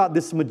think about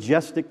this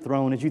majestic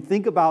throne, as you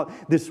think about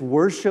this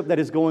worship that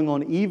is going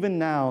on even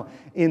now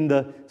in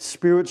the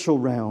spiritual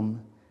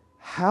realm,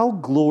 how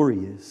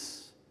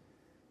glorious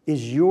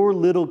is your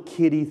little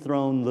kiddie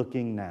throne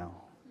looking now?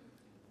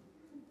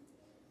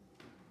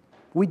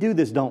 We do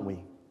this, don't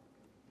we?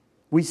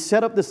 We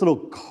set up this little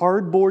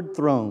cardboard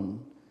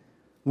throne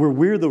where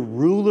we're the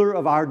ruler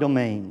of our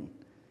domain,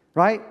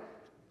 right?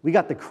 We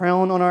got the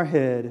crown on our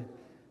head,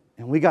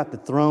 and we got the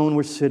throne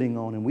we're sitting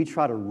on, and we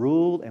try to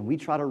rule and we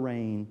try to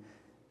reign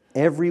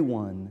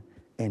everyone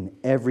and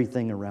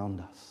everything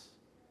around us.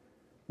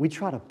 We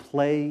try to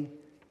play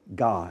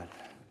God.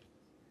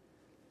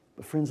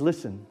 But friends,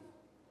 listen,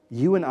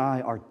 you and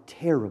I are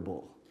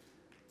terrible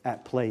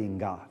at playing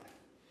God.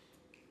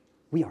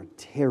 We are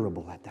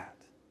terrible at that.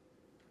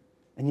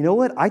 And you know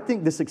what? I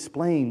think this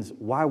explains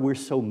why we're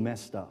so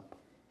messed up.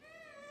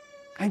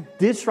 And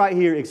this right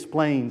here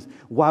explains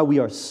why we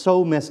are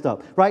so messed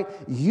up, right?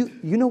 You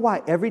know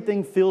why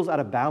everything feels out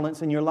of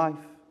balance in your life?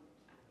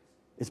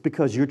 It's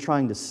because you're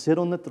trying to sit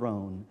on the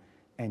throne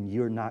and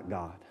you're not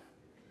God.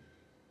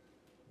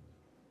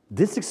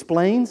 This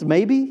explains,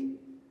 maybe,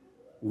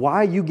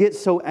 why you get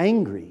so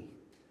angry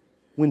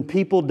when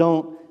people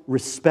don't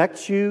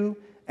respect you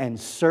and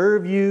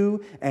serve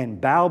you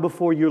and bow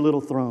before your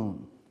little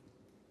throne.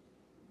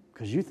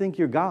 Because you think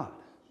you're God.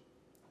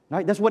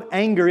 Right? That's what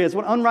anger is,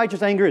 what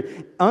unrighteous anger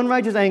is.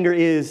 Unrighteous anger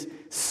is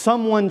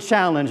someone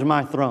challenged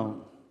my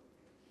throne,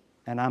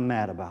 and I'm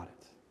mad about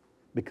it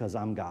because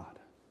I'm God.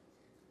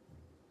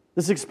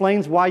 This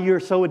explains why you're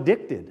so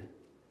addicted.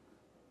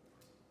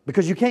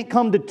 Because you can't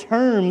come to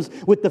terms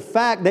with the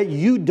fact that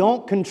you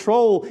don't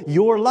control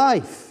your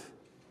life.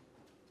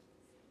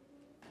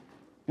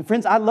 And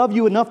friends, I love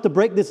you enough to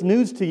break this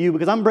news to you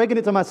because I'm breaking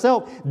it to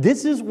myself.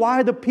 This is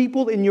why the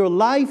people in your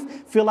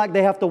life feel like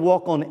they have to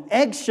walk on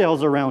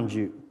eggshells around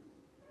you.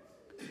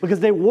 Because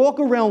they walk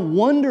around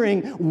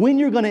wondering when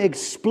you're going to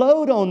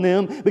explode on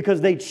them because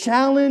they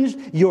challenged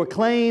your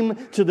claim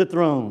to the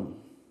throne.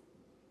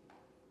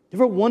 You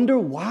ever wonder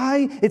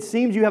why it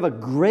seems you have a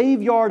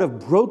graveyard of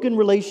broken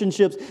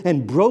relationships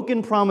and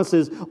broken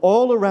promises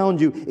all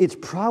around you? It's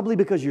probably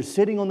because you're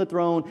sitting on the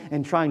throne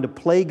and trying to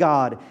play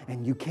God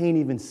and you can't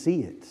even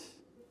see it.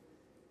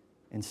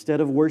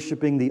 Instead of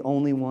worshiping the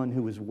only one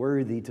who is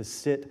worthy to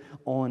sit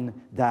on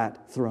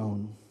that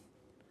throne.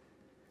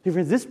 Hey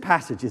friends, this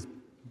passage is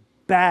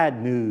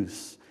bad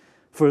news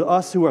for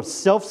us who are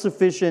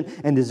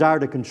self-sufficient and desire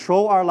to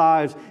control our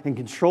lives and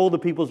control the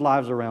people's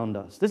lives around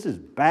us. This is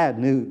bad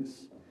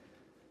news.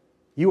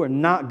 You are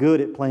not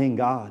good at playing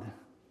God.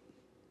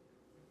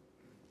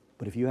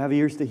 But if you have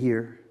ears to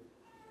hear,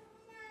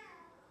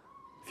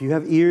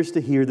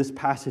 this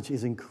passage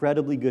is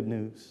incredibly good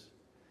news.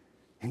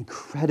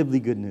 Incredibly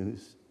good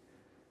news.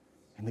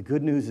 And the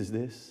good news is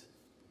this: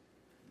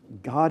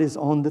 God is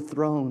on the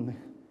throne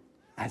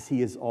as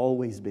He has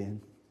always been.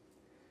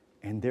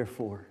 And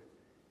therefore,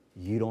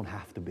 you don't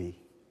have to be.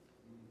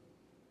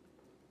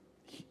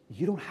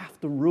 You don't have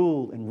to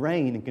rule and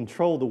reign and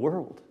control the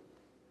world.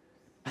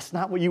 That's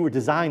not what you were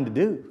designed to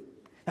do.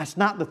 That's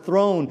not the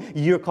throne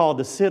you're called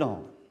to sit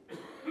on.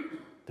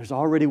 There's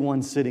already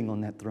one sitting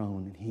on that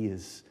throne, and He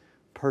is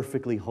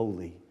perfectly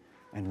holy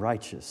and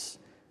righteous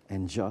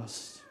and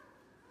just.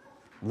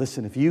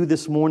 Listen, if you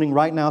this morning,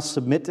 right now,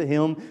 submit to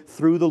Him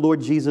through the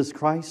Lord Jesus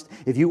Christ,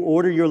 if you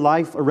order your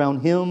life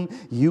around Him,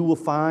 you will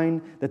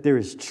find that there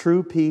is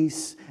true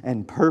peace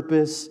and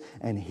purpose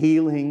and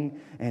healing,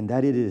 and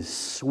that it is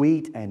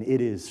sweet and it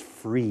is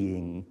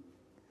freeing.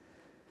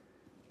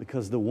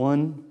 Because the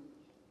one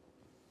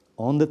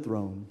on the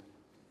throne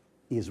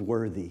is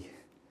worthy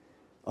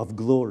of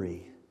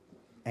glory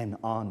and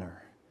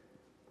honor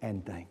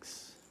and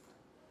thanks.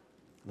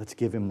 Let's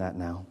give Him that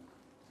now.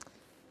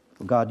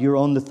 God, you're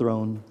on the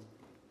throne.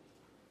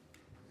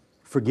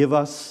 Forgive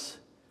us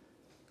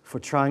for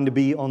trying to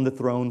be on the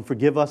throne.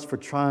 Forgive us for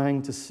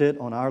trying to sit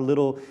on our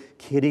little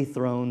kiddie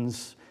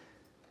thrones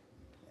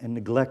and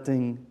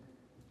neglecting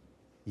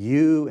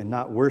you and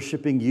not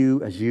worshiping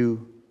you as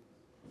you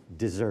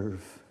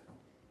deserve.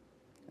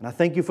 And I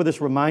thank you for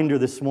this reminder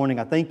this morning.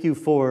 I thank you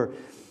for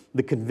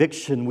the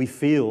conviction we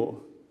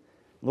feel.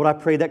 Lord, I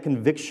pray that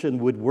conviction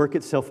would work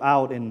itself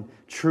out in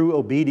true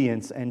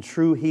obedience and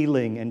true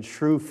healing and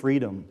true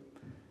freedom.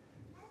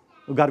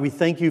 Oh God, we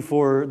thank you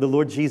for the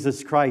Lord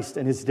Jesus Christ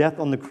and His death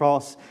on the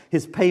cross,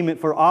 His payment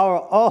for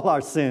all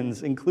our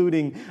sins,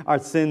 including our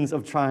sins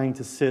of trying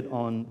to sit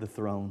on the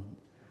throne.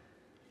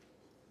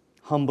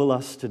 Humble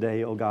us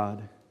today, oh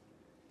God,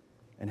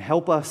 and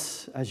help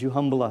us as you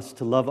humble us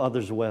to love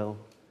others well.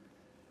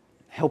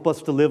 Help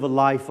us to live a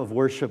life of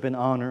worship and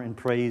honor and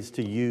praise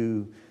to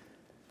you.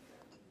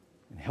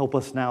 And help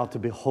us now to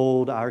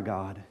behold our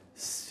God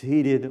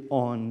seated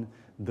on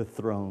the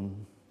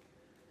throne.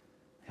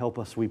 Help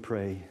us, we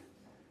pray,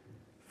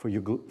 for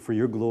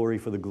your glory,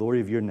 for the glory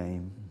of your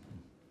name.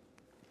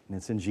 And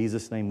it's in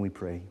Jesus' name we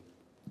pray.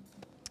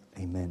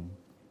 Amen.